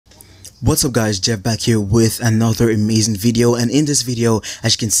What's up guys, Jeff back here with another amazing video, and in this video,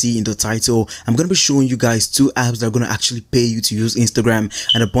 as you can see in the title, I'm going to be showing you guys two apps that are going to actually pay you to use Instagram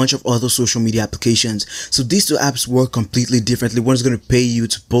and a bunch of other social media applications. So these two apps work completely differently. One is going to pay you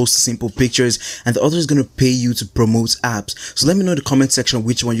to post simple pictures and the other is going to pay you to promote apps. So let me know in the comment section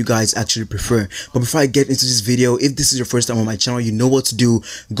which one you guys actually prefer. But before I get into this video, if this is your first time on my channel, you know what to do.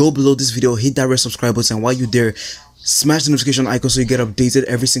 Go below this video, hit that red subscribe button, and while you're there, smash the notification icon so you get updated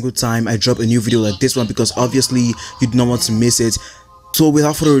every single time I drop a new video like this one, because obviously you do not want to miss it. So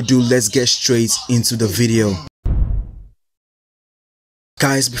without further ado, let's get straight into the video.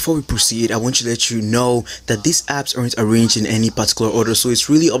 Guys, before we proceed, I want to let you know that these apps aren't arranged in any particular order, so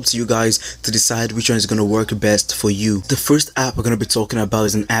it's really up to you guys to decide which one is going to work best for you. The first app we're going to be talking about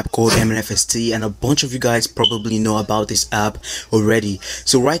is an app called Mnfst, and a bunch of you guys probably know about this app already.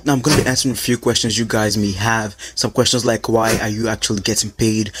 So right now I'm going to be answering a few questions you guys may have. Some questions like, why are you actually getting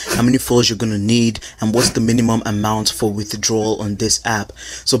paid, how many followers you're going to need, and what's the minimum amount for withdrawal on this app.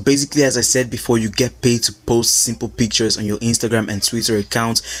 So basically, as I said before, you get paid to post simple pictures on your Instagram and Twitter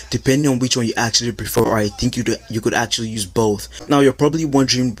accounts, depending on which one you actually prefer, or I think you could actually use both. Now you're probably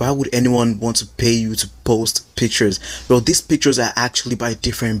wondering, why would anyone want to pay you to post pictures? Well, these pictures are actually by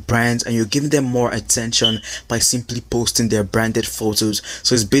different brands and you're giving them more attention by simply posting their branded photos.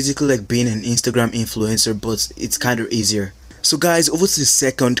 So it's basically like being an Instagram influencer, but it's kind of easier. So guys, over to the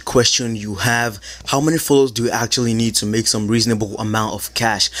second question you have: how many followers do you actually need to make some reasonable amount of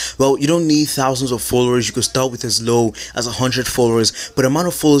cash? Well, you don't need thousands of followers. You could start with as low as 100 followers, but the amount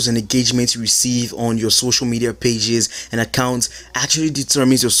of followers and engagement you receive on your social media pages and accounts actually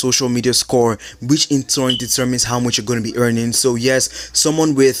determines your social media score, which in turn determines how much you're going to be earning. So yes,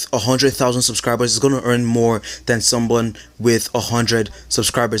 someone with 100,000 subscribers is going to earn more than someone with 100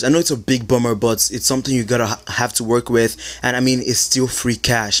 subscribers. I know it's a big bummer, but it's something you gotta have to work with, and I mean, it's still free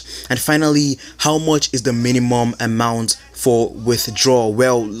cash. And finally, how much is the minimum amount for withdrawal?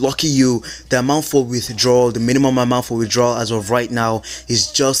 Well, lucky you, the amount for withdrawal, the minimum amount for withdrawal as of right now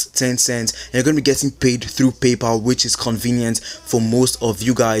is just 10 cents, and you're going to be getting paid through PayPal, which is convenient for most of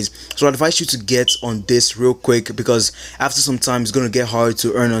you guys. So I advise you to get on this real quick, because after some time it's going to get hard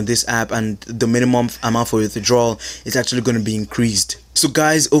to earn on this app, and the minimum amount for withdrawal is actually going to be increased. So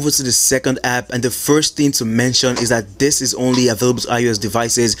guys, over to the second app, and the first thing to mention is that this is only available to iOS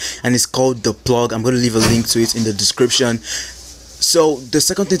devices and it's called The Plug. I'm going to leave a link to it in the description. So the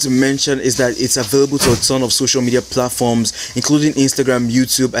second thing to mention is that it's available to a ton of social media platforms, including Instagram,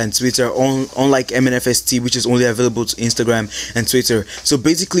 YouTube, and Twitter, unlike Mnfst, which is only available to Instagram and Twitter. So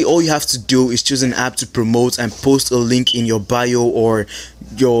basically all you have to do is choose an app to promote and post a link in your bio or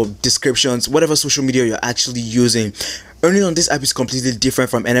your descriptions, whatever social media you're actually using. Earning on this app is completely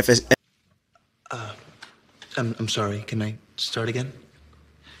different from Mnfst. I'm sorry, can I start again?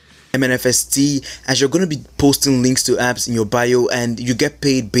 Mnfst, as you're going to be posting links to apps in your bio and you get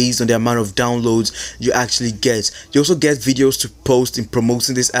paid based on the amount of downloads you actually get. You also get videos to post in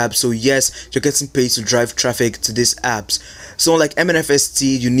promoting this app, so yes, you're getting paid to drive traffic to these apps. So like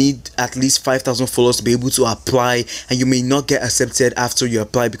Mnfst, you need at least 5,000 followers to be able to apply, and you may not get accepted after you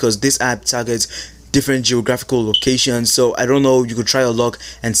apply because this app targets different geographical locations. So I don't know, you could try your luck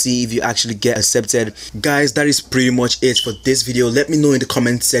and see if you actually get accepted. Guys, that is pretty much it for this video. Let me know in the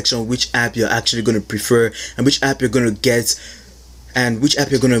comment section which app you're actually going to prefer and which app you're going to get and which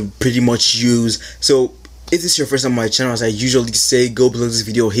app you're going to pretty much use. So if this is your first time on my channel, as I usually say, go below this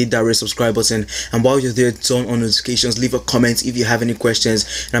video, hit that red subscribe button, and while you're there, turn on notifications, leave a comment if you have any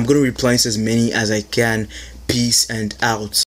questions, and I'm going to reply to as many as I can. Peace and out.